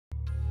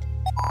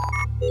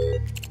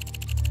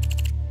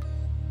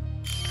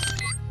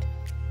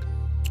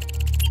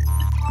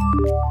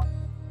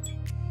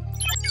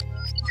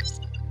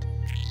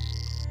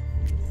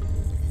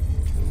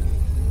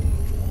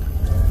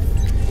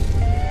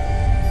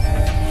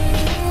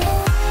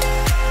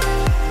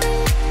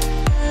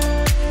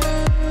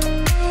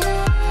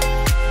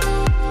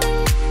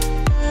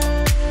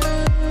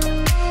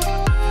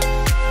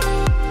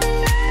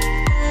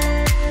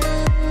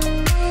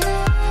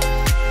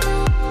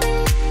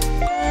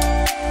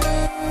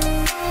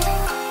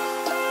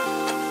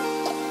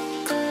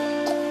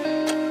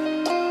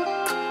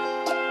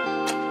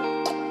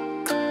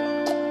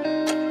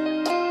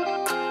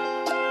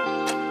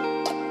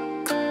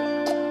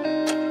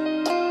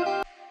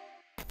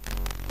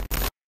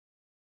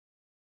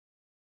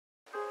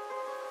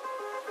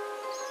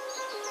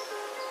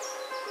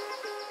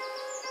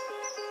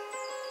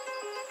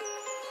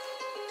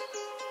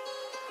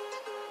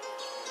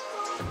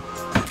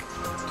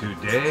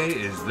Today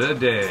is the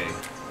day.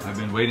 I've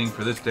been waiting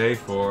for this day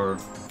for,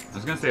 I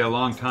was gonna say a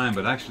long time,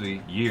 but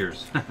actually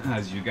years,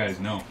 as you guys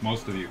know,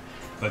 most of you.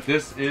 But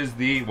this is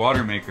the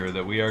Watermaker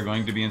that we are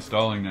going to be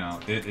installing now.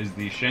 It is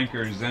the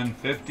Schenker ZEN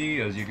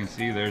 50. As you can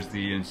see, there's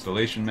the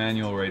installation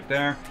manual right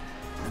there.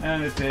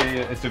 And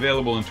it's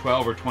available in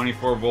 12 or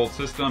 24 volt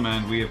system,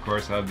 and we of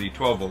course have the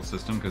 12 volt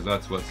system because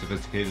that's what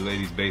sophisticated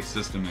ladies' base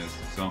system is.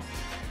 So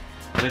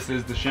this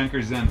is the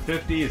Schenker ZEN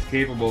 50. It's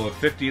capable of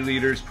 50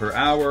 liters per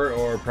hour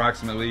or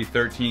approximately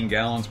 13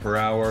 gallons per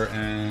hour,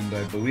 and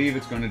I believe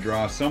it's going to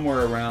draw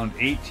somewhere around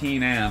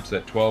 18 amps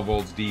at 12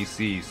 volts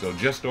DC. So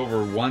just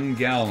over 1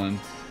 gallon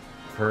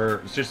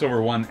per, just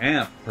over 1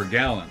 amp per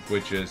gallon,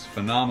 which is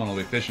phenomenal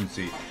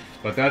efficiency.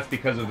 But that's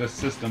because of this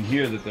system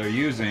here that they're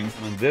using,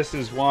 and this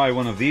is why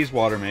one of these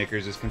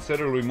Watermakers is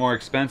considerably more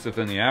expensive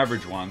than the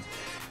average ones.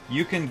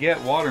 You can get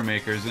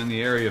Watermakers in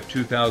the area of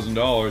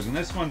 $2,000, and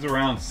this one's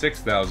around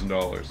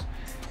 $6,000.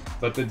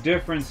 But the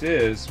difference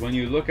is, when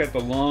you look at the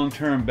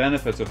long-term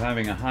benefits of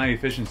having a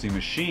high-efficiency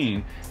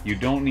machine, you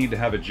don't need to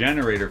have a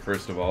generator,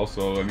 first of all.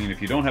 So, I mean,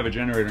 if you don't have a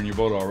generator in your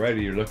boat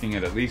already, you're looking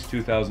at least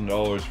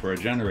 $2,000 for a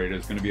generator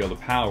that's going to be able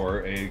to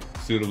power a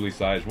suitably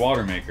sized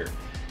Watermaker.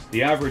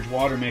 The average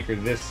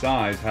Watermaker this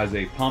size has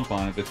a pump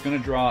on it that's going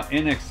to draw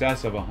in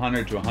excess of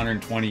 100 to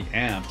 120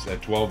 amps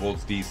at 12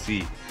 volts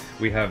DC.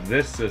 We have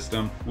this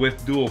system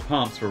with dual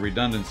pumps for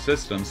redundant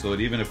systems, so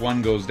that even if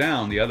one goes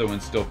down, the other one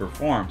still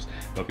performs.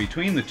 But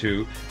between the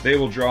two, they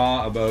will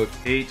draw about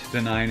 8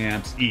 to 9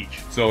 amps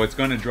each. So it's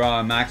going to draw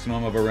a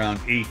maximum of around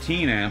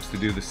 18 amps to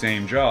do the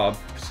same job,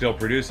 still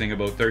producing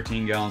about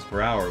 13 gallons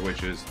per hour,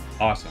 which is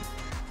awesome.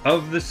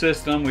 Of the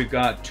system, we've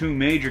got two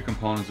major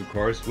components, of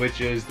course,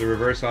 which is the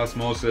reverse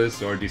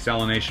osmosis or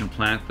desalination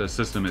plant, the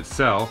system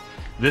itself.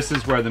 This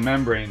is where the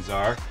membranes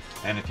are,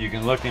 and if you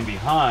can look in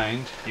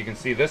behind, you can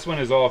see this one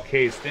is all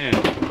cased in,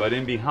 but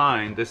in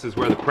behind, this is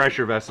where the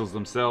pressure vessels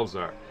themselves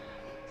are.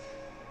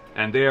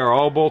 And they are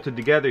all bolted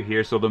together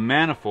here, so the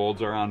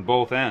manifolds are on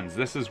both ends.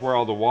 This is where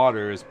all the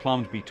water is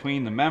plumbed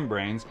between the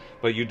membranes,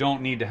 but you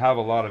don't need to have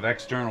a lot of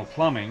external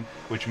plumbing,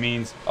 which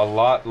means a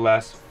lot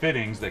less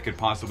fittings that could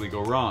possibly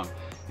go wrong.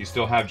 You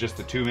still have just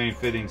the two main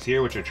fittings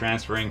here, which are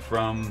transferring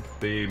from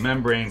the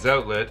membranes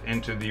outlet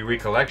into the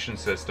recollection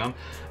system,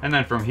 and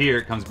then from here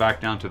it comes back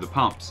down to the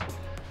pumps.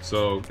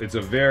 So it's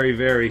a very,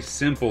 very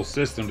simple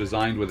system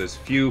designed with as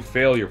few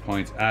failure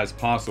points as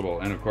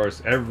possible. And of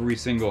course, every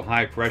single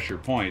high pressure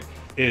point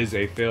is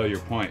a failure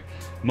point.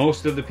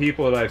 Most of the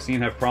people that I've seen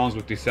have problems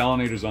with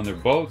desalinators on their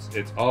boats.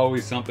 It's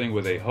always something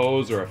with a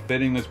hose or a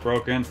fitting that's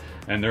broken,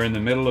 and they're in the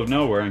middle of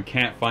nowhere and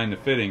can't find the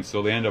fitting,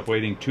 so they end up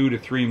waiting 2 to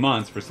 3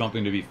 months for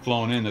something to be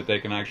flown in that they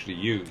can actually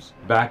use.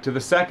 Back to the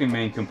second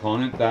main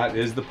component, that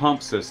is the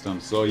pump system.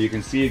 So you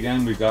can see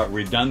again, we've got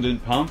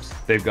redundant pumps.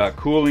 They've got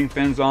cooling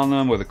fins on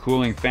them with a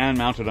cooling fan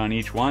mounted on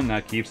each one.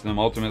 That keeps them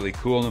ultimately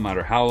cool no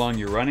matter how long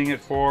you're running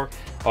it for.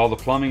 All the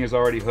plumbing is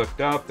already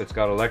hooked up. It's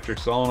got electric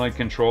solenoid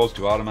controls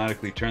to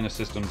automatically turn the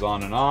systems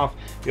on and off.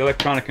 The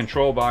electronic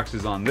control box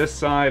is on this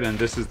side, and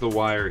this is the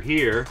wire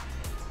here.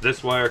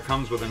 This wire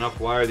comes with enough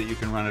wire that you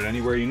can run it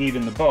anywhere you need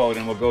in the boat,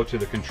 and we'll go to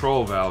the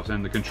control valves.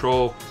 And the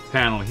control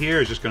panel here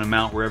is just going to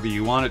mount wherever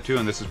you want it to,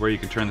 and this is where you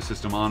can turn the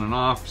system on and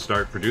off,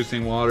 start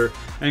producing water,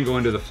 and go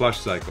into the flush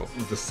cycle.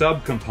 The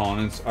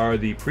sub-components are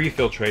the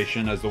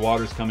pre-filtration as the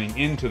water's coming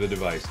into the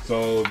device.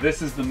 So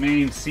this is the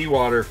main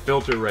seawater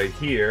filter right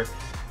here.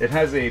 It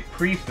has a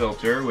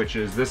pre-filter, which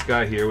is this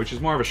guy here, which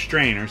is more of a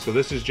strainer. So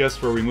this is just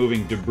for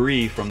removing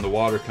debris from the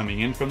water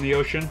coming in from the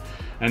ocean.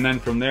 And then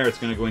from there, it's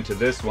going to go into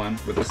this one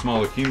with a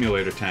small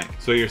accumulator tank.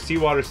 So your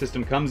seawater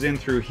system comes in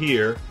through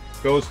here,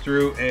 goes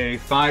through a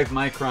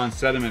 5-micron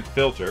sediment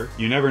filter.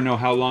 You never know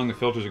how long the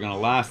filters are going to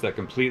last. That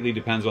completely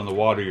depends on the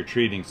water you're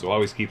treating, so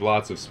always keep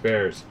lots of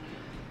spares.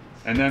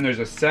 And then there's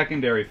a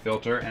secondary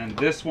filter, and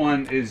this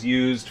one is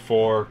used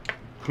for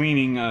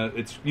cleaning,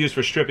 it's used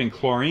for stripping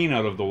chlorine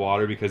out of the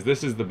water, because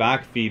this is the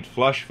backfeed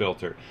flush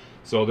filter.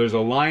 So there's a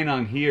line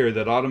on here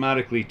that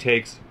automatically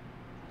takes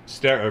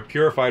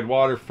purified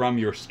water from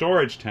your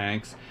storage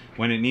tanks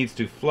when it needs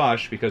to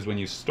flush, because when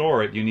you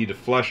store it, you need to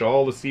flush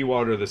all the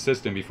seawater of the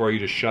system before you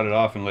just shut it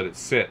off and let it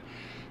sit.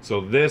 So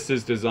this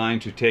is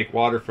designed to take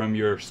water from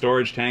your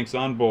storage tanks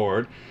on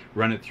board,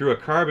 run it through a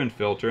carbon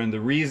filter, and the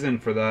reason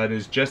for that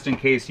is just in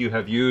case you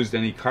have used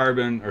any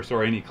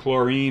any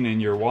chlorine in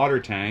your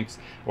water tanks,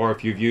 or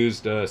if you've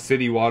used a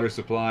city water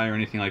supply or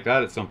anything like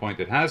that at some point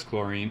that has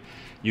chlorine,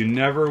 you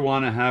never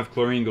want to have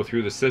chlorine go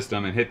through the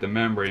system and hit the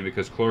membrane,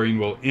 because chlorine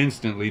will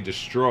instantly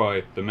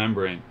destroy the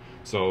membrane.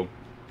 So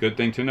good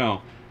thing to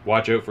know,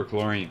 watch out for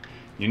chlorine.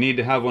 You need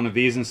to have one of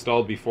these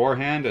installed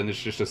beforehand, and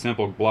it's just a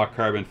simple block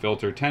carbon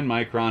filter, 10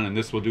 micron, and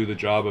this will do the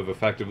job of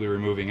effectively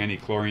removing any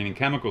chlorine and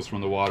chemicals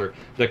from the water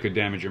that could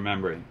damage your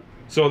membrane.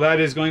 So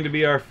that is going to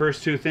be our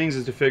first two things,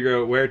 is to figure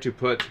out where to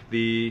put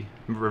the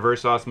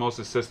reverse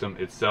osmosis system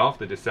itself,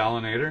 the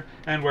desalinator,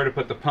 and where to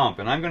put the pump.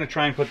 And I'm going to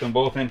try and put them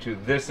both into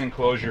this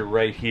enclosure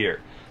right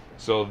here.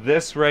 So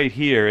this right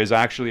here is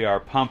actually our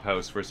pump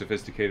house for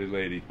Sophisticated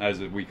Lady, as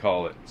we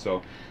call it.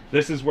 So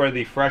this is where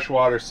the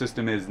freshwater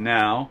system is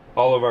now.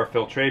 All of our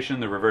filtration,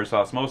 the reverse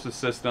osmosis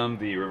system,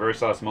 the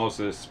reverse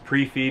osmosis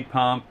pre-feed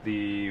pump,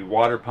 the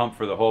water pump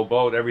for the whole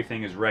boat,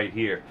 everything is right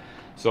here.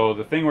 So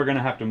the thing we're going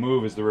to have to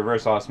move is the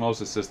reverse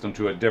osmosis system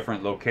to a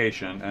different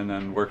location and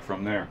then work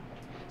from there.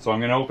 So I'm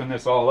going to open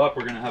this all up,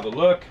 we're going to have a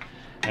look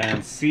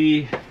and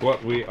see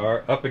what we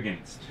are up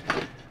against.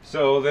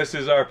 So this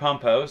is our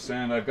pump house,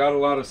 and I've got a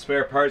lot of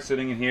spare parts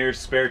sitting in here,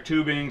 spare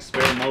tubing,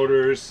 spare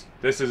motors.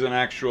 This is an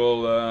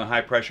actual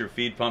high pressure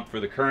feed pump for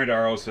the current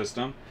RO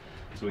system,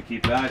 so we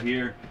keep that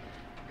here.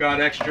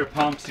 Got extra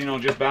pumps, you know,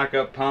 just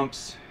backup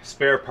pumps,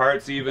 spare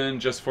parts even,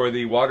 just for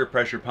the water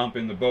pressure pump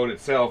in the boat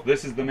itself.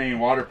 This is the main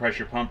water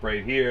pressure pump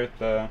right here,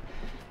 the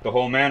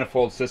whole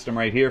manifold system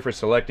right here for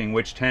selecting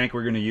which tank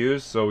we're going to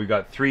use. So we've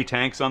got 3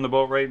 tanks on the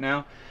boat right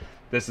now.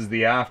 This is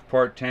the aft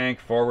port tank,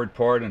 forward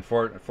port, and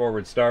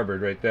forward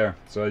starboard right there.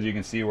 So as you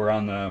can see, we're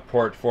on the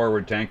port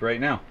forward tank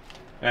right now.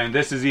 And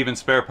this is even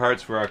spare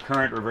parts for our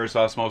current reverse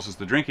osmosis,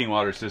 the drinking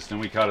water system.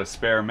 We got a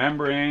spare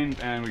membrane,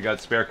 and we got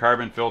spare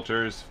carbon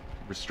filters,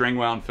 string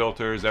wound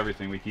filters,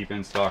 everything we keep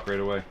in stock right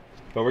away.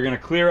 But we're going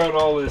to clear out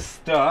all this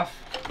stuff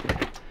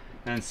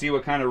and see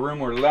what kind of room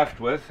we're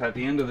left with at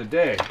the end of the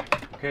day.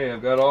 Okay,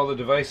 I've got all the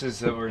devices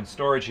that were in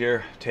storage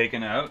here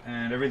taken out,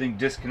 and everything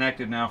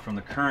disconnected now from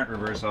the current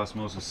reverse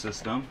osmosis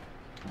system.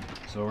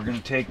 So we're going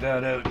to take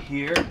that out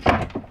here,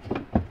 and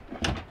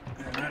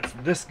that's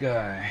this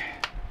guy.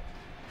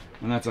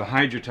 And that's a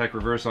Hydrotech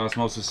reverse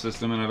osmosis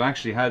system, and I've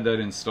actually had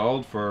that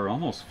installed for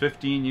almost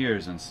 15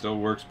 years and still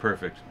works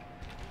perfect.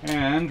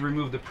 And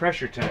remove the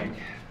pressure tank.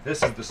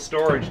 This is the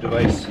storage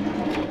device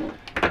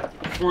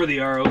for the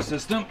RO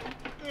system.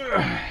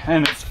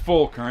 And it's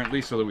full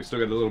currently, so that we still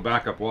got a little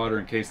backup water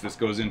in case this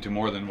goes into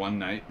more than one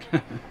night.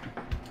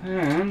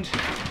 And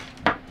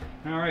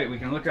alright, we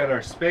can look at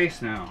our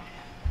space now.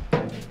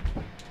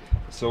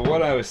 So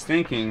what I was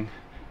thinking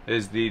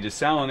is the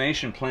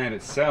desalination plant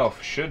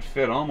itself should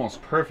fit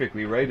almost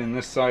perfectly right in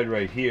this side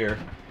right here.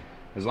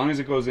 As long as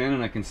it goes in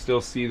and I can still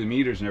see the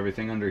meters and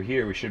everything under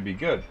here, we should be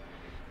good.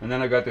 And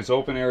then I've got this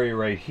open area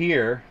right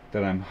here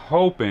that I'm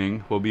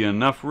hoping will be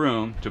enough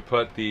room to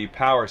put the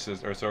power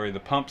system, or sorry, the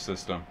pump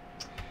system.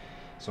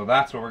 So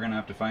that's what we're going to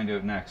have to find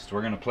out next.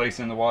 We're going to place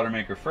in the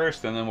Watermaker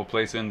first, and then we'll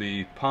place in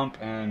the pump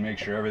and make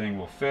sure everything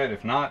will fit.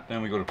 If not,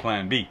 then we go to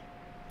plan B,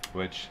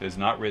 which is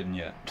not written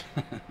yet.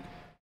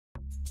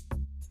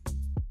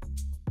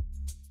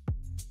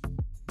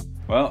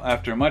 Well,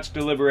 after much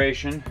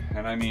deliberation,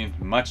 and I mean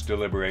much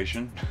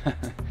deliberation,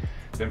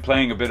 been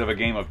playing a bit of a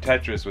game of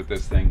Tetris with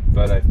this thing,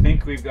 but I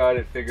think we've got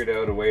it figured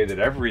out a way that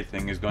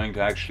everything is going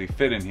to actually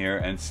fit in here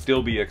and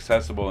still be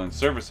accessible and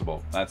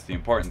serviceable. That's the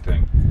important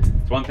thing.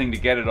 It's one thing to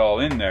get it all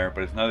in there,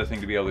 but it's another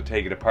thing to be able to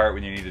take it apart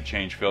when you need to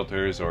change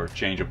filters or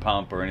change a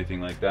pump or anything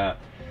like that.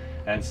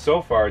 And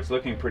so far it's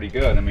looking pretty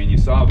good. I mean, you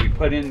saw we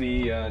put in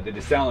the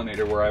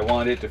desalinator where I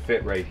want it to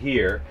fit right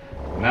here,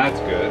 and that's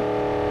good.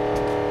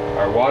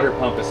 Our water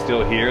pump is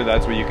still here.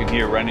 That's what you can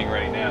hear running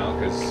right now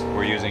because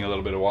we're using a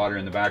little bit of water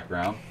in the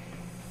background.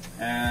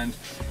 And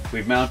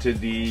we've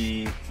mounted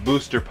the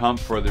booster pump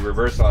for the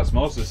reverse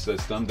osmosis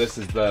system. This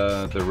is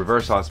the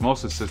reverse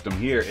osmosis system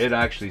here. It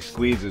actually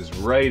squeezes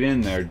right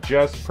in there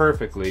just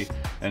perfectly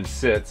and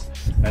sits.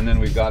 And then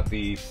we've got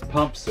the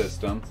pump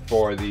system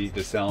for the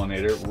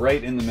desalinator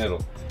right in the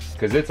middle,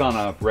 because it's on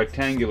a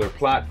rectangular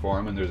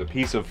platform and there's a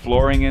piece of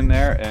flooring in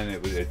there, and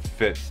it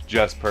fits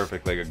just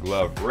perfect like a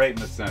glove right in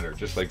the center,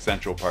 just like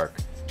Central Park.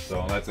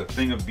 So that's a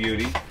thing of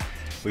beauty.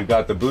 We've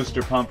got the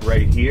booster pump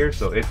right here,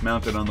 so it's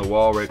mounted on the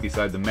wall right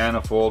beside the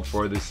manifold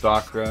for the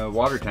stock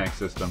water tank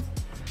system.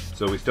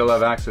 So we still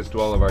have access to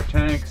all of our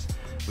tanks.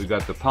 We've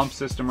got the pump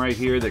system right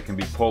here that can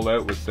be pulled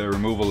out with the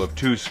removal of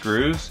 2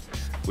 screws.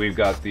 We've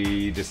got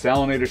the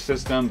desalinator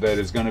system that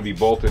is going to be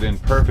bolted in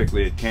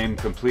perfectly. It came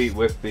complete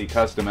with the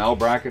custom L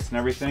brackets and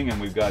everything,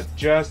 and we've got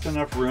just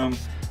enough room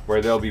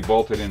where they'll be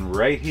bolted in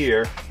right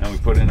here, and we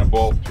put in a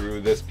bolt through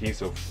this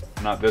piece of,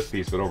 not this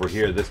piece, but over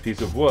here, this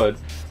piece of wood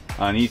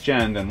on each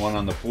end and one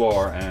on the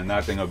floor, and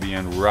that thing will be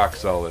in rock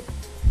solid.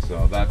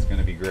 So that's going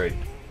to be great.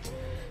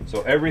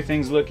 So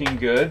everything's looking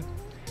good.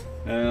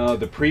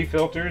 The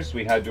pre-filters,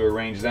 we had to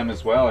arrange them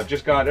as well. I've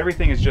just got,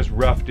 everything is just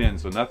roughed in,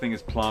 so nothing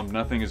is plumbed,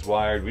 nothing is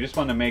wired. We just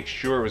wanted to make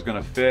sure it was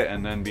going to fit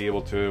and then be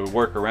able to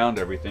work around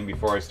everything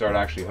before I start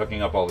actually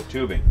hooking up all the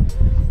tubing.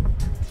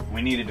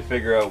 We needed to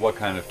figure out what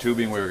kind of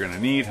tubing we were going to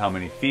need, how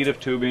many feet of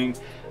tubing.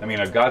 I mean,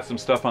 I've got some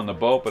stuff on the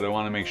boat, but I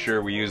want to make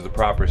sure we use the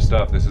proper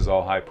stuff. This is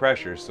all high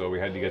pressure, so we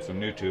had to get some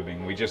new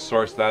tubing. We just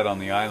sourced that on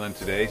the island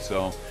today,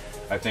 so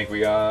I think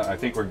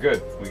we're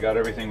good. We got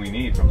everything we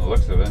need from the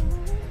looks of it.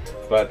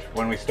 But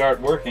when we start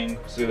working,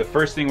 so the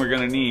first thing we're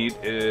going to need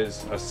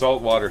is a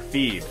saltwater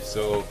feed.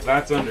 So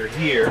that's under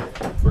here.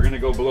 We're going to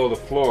go below the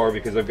floor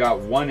because I've got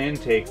one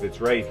intake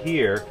that's right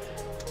here.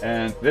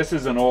 And this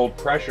is an old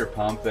pressure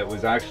pump that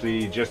was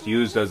actually just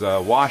used as a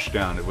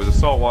washdown. It was a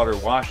saltwater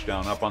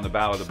washdown up on the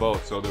bow of the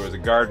boat. So there was a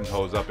garden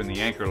hose up in the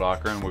anchor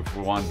locker, and if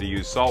we wanted to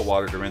use salt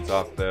water to rinse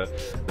off the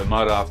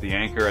mud off the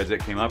anchor as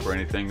it came up or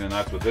anything, then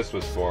that's what this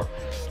was for.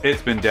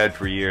 It's been dead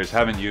for years,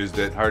 haven't used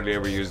it, hardly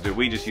ever used it.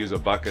 We just use a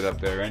bucket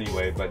up there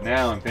anyway. But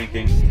now I'm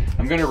thinking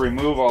I'm going to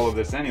remove all of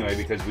this anyway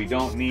because we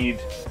don't need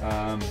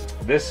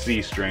this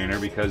sea strainer,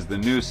 because the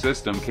new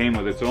system came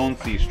with its own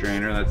sea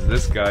strainer. That's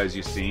this guy, as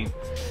you see.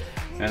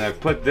 And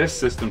I've put this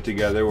system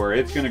together where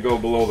it's going to go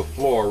below the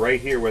floor right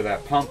here where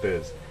that pump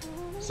is.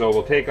 So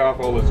we'll take off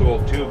all this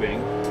old tubing.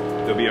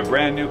 There'll be a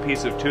brand new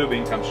piece of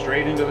tubing come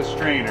straight into the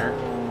strainer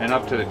and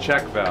up to the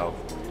check valve.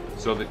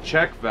 So the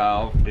check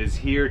valve is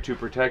here to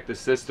protect the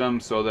system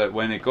so that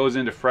when it goes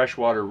into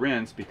freshwater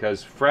rinse,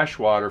 because fresh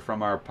water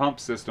from our pump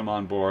system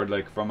on board,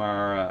 like from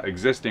our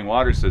existing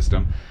water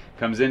system,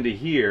 comes into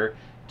here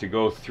to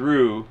go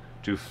through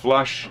to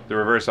flush the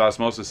reverse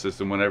osmosis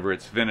system whenever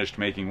it's finished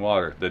making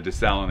water, the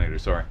desalinator,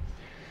 sorry.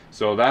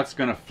 So that's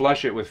going to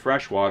flush it with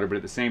fresh water, but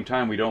at the same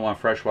time we don't want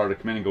fresh water to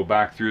come in and go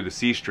back through the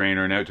sea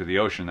strainer and out to the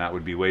ocean. That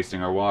would be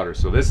wasting our water.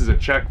 So this is a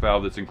check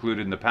valve that's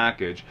included in the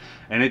package,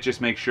 and it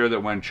just makes sure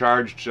that when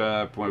charged,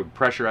 when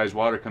pressurized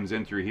water comes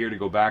in through here to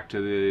go back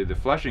to the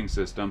flushing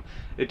system,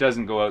 it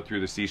doesn't go out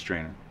through the sea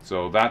strainer.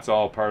 So that's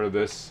all part of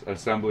this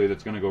assembly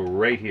that's going to go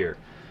right here.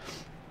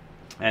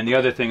 And the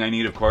other thing I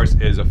need, of course,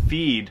 is a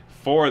feed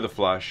for the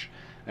flush,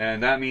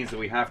 and that means that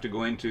we have to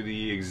go into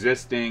the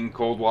existing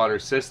cold water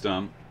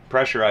system,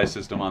 pressurized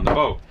system on the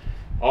boat.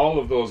 All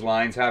of those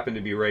lines happen to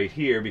be right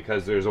here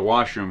because there's a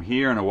washroom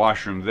here and a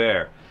washroom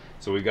there.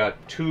 So we've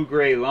got two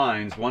gray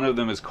lines, one of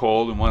them is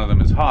cold and one of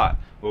them is hot.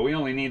 Well, we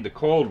only need the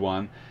cold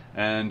one,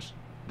 and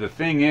the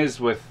thing is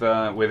with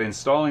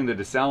installing the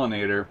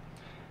desalinator,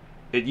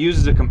 it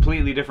uses a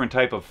completely different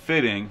type of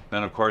fitting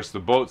than, of course, the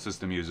boat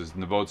system uses.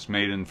 And the boat's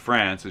made in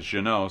France, as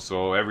you know,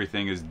 so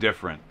everything is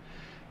different.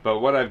 But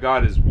what I've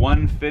got is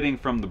one fitting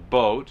from the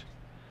boat,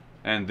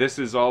 and this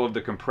is all of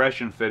the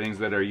compression fittings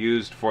that are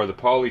used for the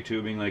poly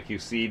tubing, like you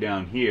see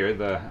down here,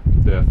 the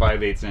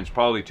 5/8 inch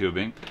poly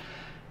tubing.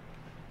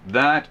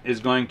 That is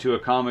going to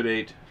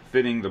accommodate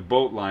fitting the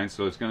boat line,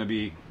 so it's going to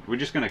be, we're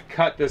just going to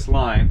cut this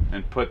line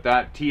and put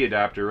that T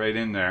adapter right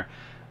in there.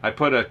 I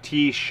put a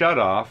T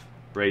shutoff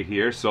right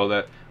here so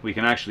that we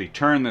can actually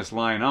turn this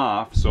line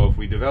off, so if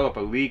we develop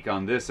a leak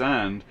on this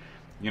end,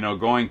 you know,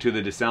 going to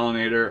the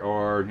desalinator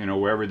or, you know,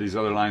 wherever these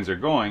other lines are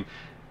going,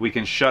 we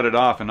can shut it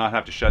off and not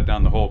have to shut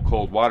down the whole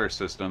cold water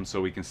system, so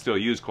we can still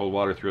use cold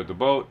water throughout the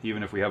boat.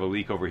 Even if we have a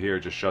leak over here,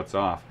 it just shuts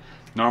off.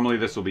 Normally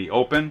this will be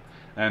open,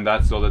 and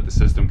that's so that the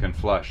system can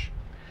flush.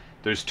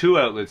 There's two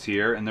outlets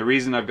here, and the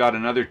reason I've got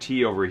another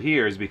T over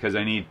here is because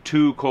I need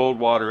two cold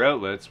water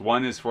outlets.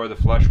 One is for the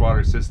flush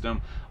water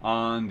system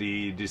on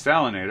the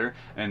desalinator,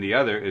 and the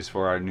other is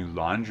for our new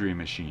laundry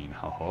machine.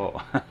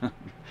 Oh,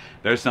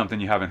 there's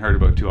something you haven't heard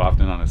about too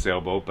often on a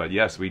sailboat, but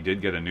yes, we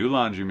did get a new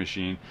laundry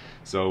machine,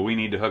 so we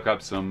need to hook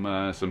up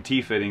some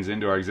T fittings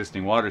into our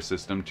existing water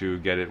system to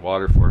get it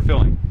water for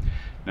filling.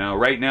 Now,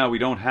 right now we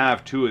don't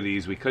have two of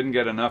these. We couldn't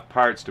get enough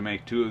parts to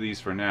make two of these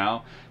for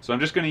now, so I'm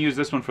just going to use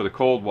this one for the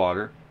cold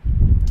water.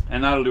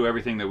 And that'll do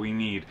everything that we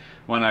need.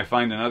 When I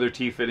find another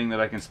T fitting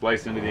that I can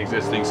splice into the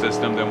existing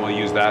system, then we'll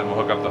use that and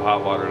we'll hook up the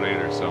hot water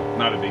later, so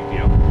not a big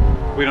deal.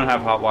 We don't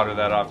have hot water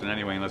that often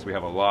anyway, unless we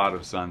have a lot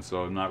of sun,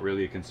 so not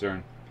really a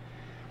concern.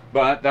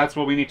 But that's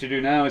what we need to do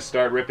now, is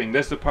start ripping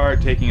this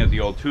apart, taking out the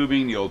old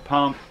tubing, the old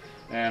pump,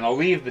 and I'll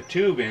leave the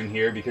tube in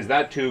here because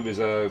that tube is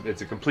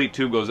it's a complete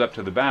tube, goes up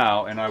to the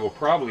bow, and I will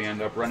probably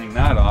end up running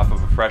that off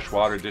of a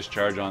freshwater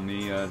discharge on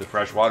the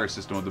freshwater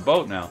system of the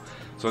boat now.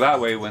 So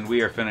that way, when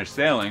we are finished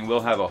sailing,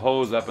 we'll have a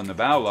hose up in the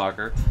bow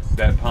locker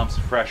that pumps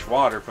fresh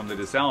water from the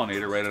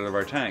desalinator right out of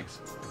our tanks.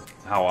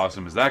 How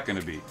awesome is that going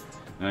to be?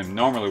 And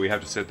normally we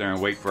have to sit there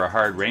and wait for a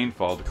hard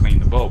rainfall to clean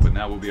the boat, but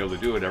now we'll be able to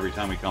do it every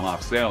time we come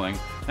off sailing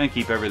and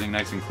keep everything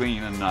nice and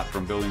clean and not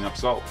from building up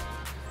salt.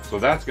 So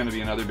that's going to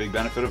be another big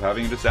benefit of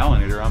having a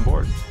desalinator on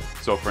board.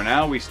 So for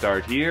now, we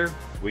start here.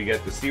 We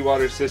get the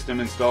seawater system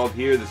installed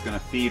here that's going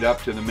to feed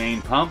up to the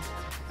main pump,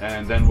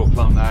 and then we'll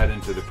plumb that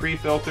into the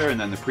pre-filter, and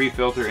then the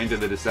pre-filter into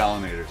the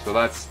desalinator. So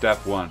that's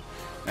step one.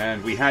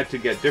 And we had to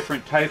get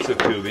different types of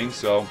tubing,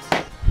 so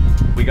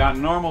We got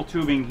normal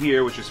tubing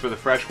here, which is for the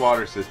fresh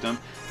water system,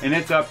 and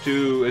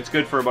it's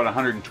good for about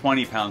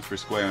 120 pounds per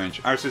square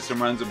inch. Our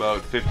system runs about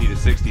 50 to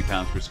 60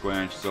 pounds per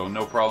square inch, so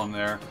no problem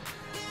there.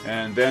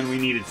 And then we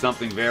needed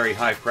something very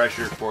high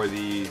pressure for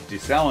the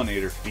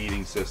desalinator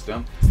feeding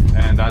system,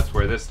 and that's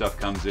where this stuff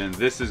comes in.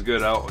 This is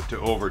good out to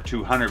over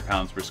 200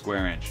 pounds per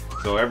square inch.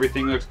 So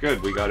everything looks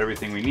good. We got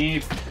everything we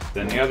need.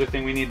 Then the other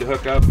thing we need to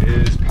hook up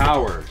is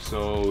power.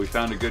 So we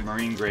found a good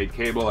marine grade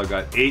cable. I've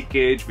got 8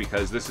 gauge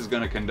because this is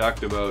going to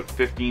conduct about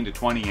 15 to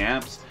 20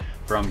 amps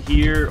from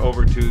here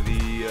over to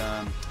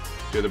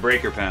the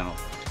breaker panel.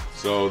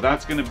 So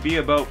that's going to be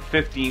about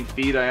 15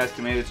 feet I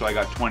estimated, so I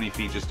got 20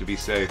 feet just to be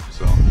safe.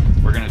 So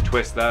we're going to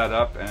twist that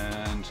up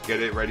and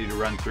get it ready to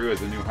run through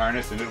as a new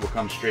harness, and it will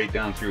come straight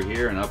down through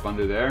here and up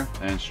under there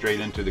and straight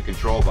into the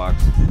control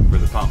box for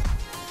the pump.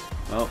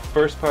 Well,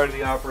 first part of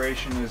the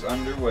operation is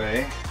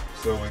underway.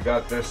 So we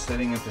got this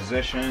sitting in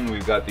position.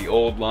 We've got the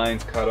old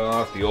lines cut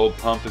off. The old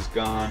pump is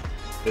gone.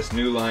 This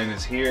new line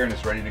is here and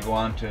it's ready to go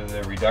on to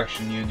the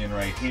reduction union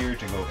right here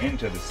to go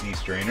into the sea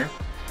strainer.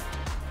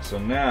 So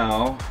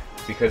now,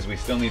 because we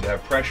still need to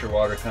have pressure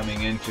water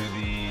coming into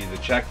the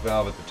check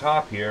valve at the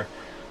top here,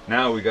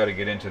 now we got to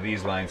get into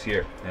these lines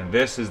here, and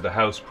this is the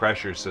house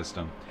pressure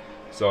system.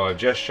 So I've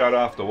just shut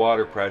off the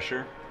water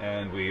pressure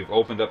and we've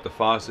opened up the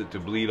faucet to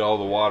bleed all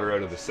the water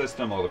out of the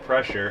system, all the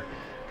pressure,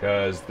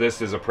 because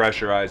this is a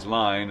pressurized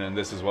line and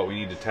this is what we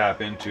need to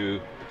tap into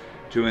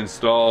to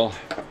install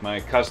my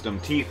custom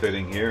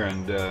T-fitting here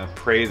and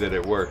pray that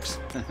it works.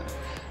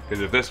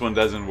 Because if this one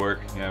doesn't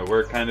work, yeah,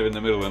 we're kind of in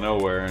the middle of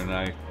nowhere and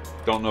I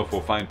don't know if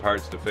we'll find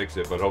parts to fix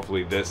it, but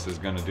hopefully this is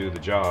going to do the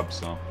job.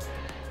 So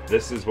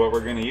this is what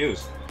we're going to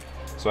use.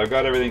 So I've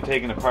got everything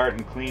taken apart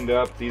and cleaned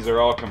up. These are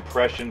all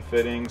compression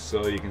fittings,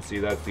 so you can see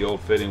that's the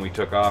old fitting we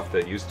took off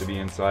that used to be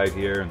inside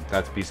here, and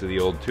that's a piece of the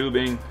old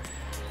tubing,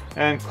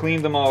 and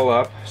cleaned them all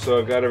up. So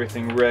I've got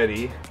everything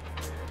ready.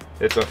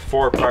 It's a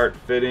 4-part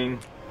fitting,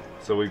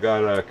 so we've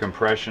got a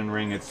compression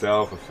ring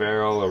itself, a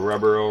ferrule, a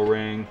rubber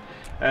O-ring,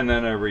 and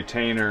then a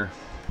retainer,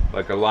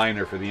 like a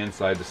liner for the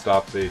inside to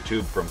stop the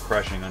tube from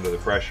crushing under the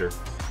pressure.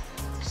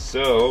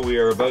 So we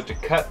are about to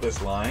cut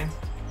this line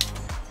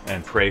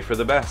and pray for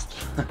the best.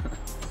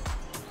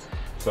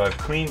 So I've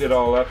cleaned it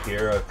all up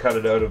here. I've cut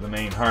it out of the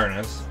main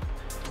harness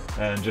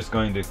and just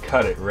going to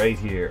cut it right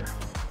here.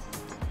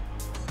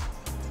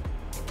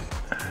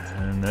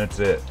 And that's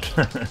it.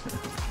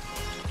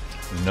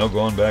 There's no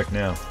going back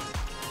now.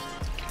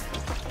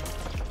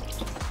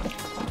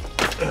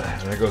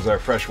 There goes our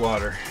fresh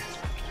water.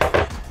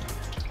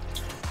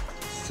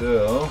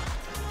 So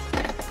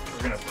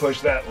we're going to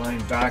push that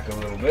line back a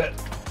little bit,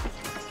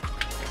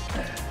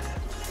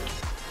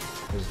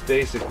 because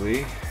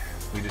basically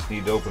we just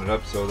need to open it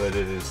up so that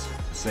it is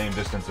the same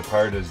distance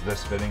apart as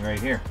this fitting right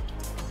here.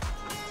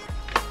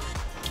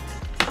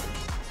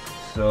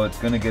 So it's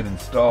going to get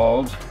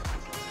installed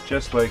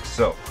just like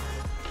so.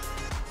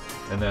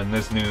 And then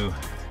this new,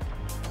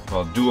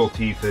 well, dual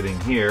T fitting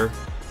here,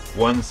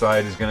 one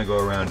side is going to go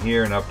around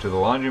here and up to the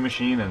laundry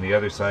machine, and the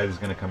other side is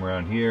going to come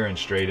around here and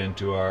straight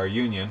into our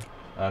union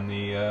on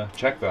the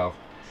check valve.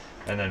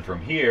 And then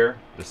from here,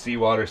 the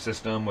seawater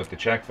system with the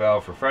check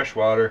valve for fresh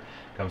water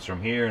comes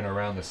from here and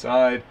around the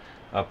side,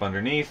 up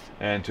underneath,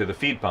 and to the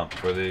feed pump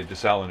for the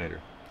desalinator.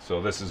 So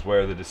this is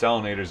where the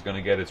desalinator is going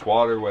to get its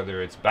water,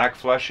 whether it's back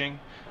flushing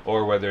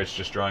or whether it's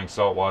just drawing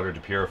salt water to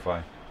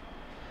purify.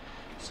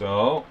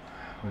 So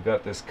we've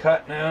got this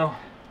cut now.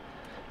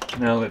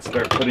 Now let's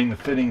start putting the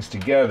fittings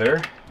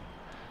together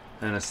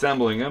and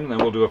assembling them. Then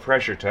we'll do a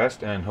pressure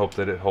test and hope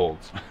that it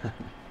holds.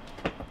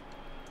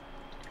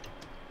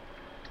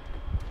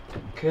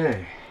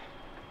 Okay,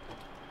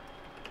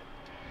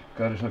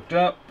 got it hooked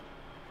up.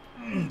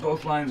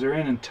 Both lines are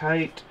in and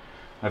tight.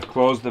 I've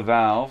closed the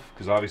valve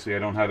because obviously I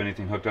don't have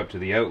anything hooked up to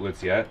the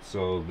outlets yet,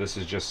 so this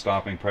is just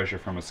stopping pressure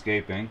from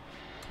escaping.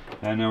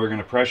 And now we're going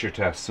to pressure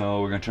test.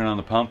 So we're going to turn on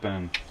the pump,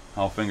 and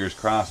all fingers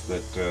crossed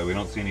that we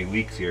don't see any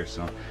leaks here.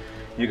 So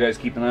you guys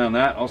keep an eye on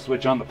that. I'll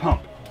switch on the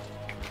pump.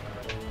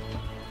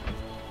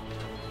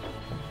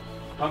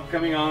 Pump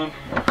coming on.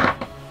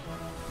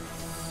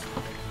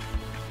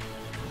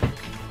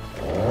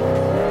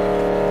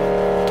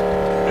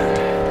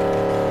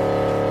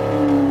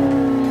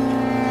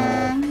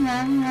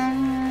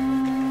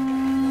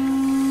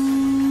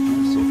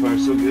 So far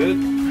so good.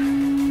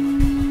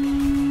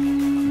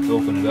 Let's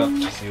open it up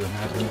to see what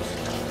happens.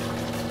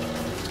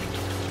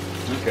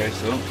 Okay,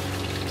 so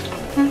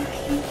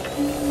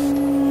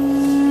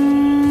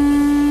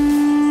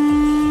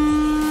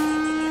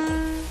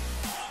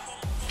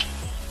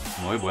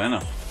muy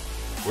bueno.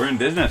 We're in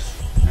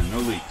business and no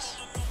leaks.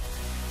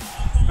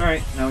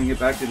 Alright, now we can get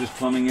back to just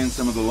plumbing in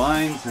some of the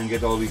lines and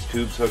get all these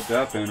tubes hooked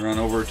up and run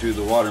over to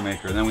the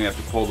Watermaker. Then we have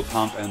to pull the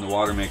pump and the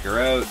Watermaker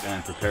out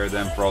and prepare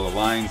them for all the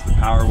lines, the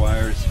power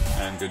wires,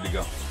 and good to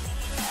go.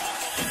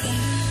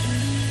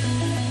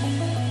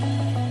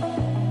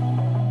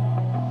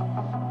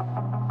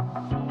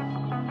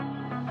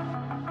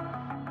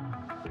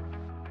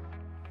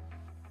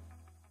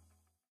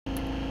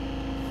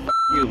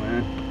 You,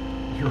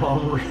 man. You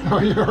almost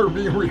You're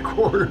being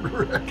recorded,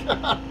 Rick.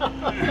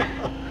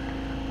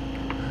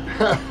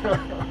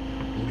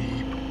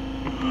 Leap.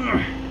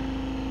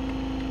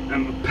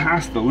 I'm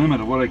past the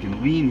limit of what I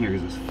can lean here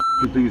because this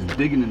fucking thing is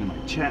digging into my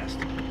chest.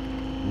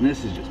 And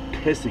this is just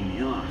pissing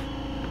me off.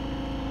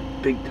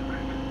 Big time.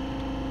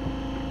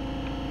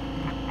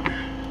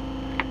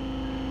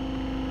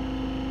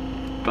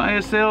 Buy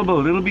a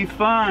sailboat, it'll be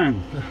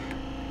fun.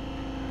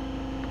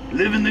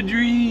 Living the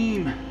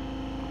dream.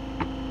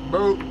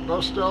 Boat,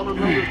 bust out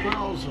another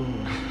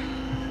 1,000.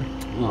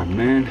 Oh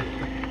man.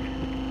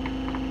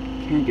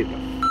 Can't get the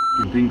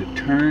fucking thing to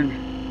turn.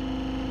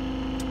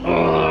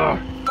 Ugh.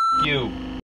 Fuck you.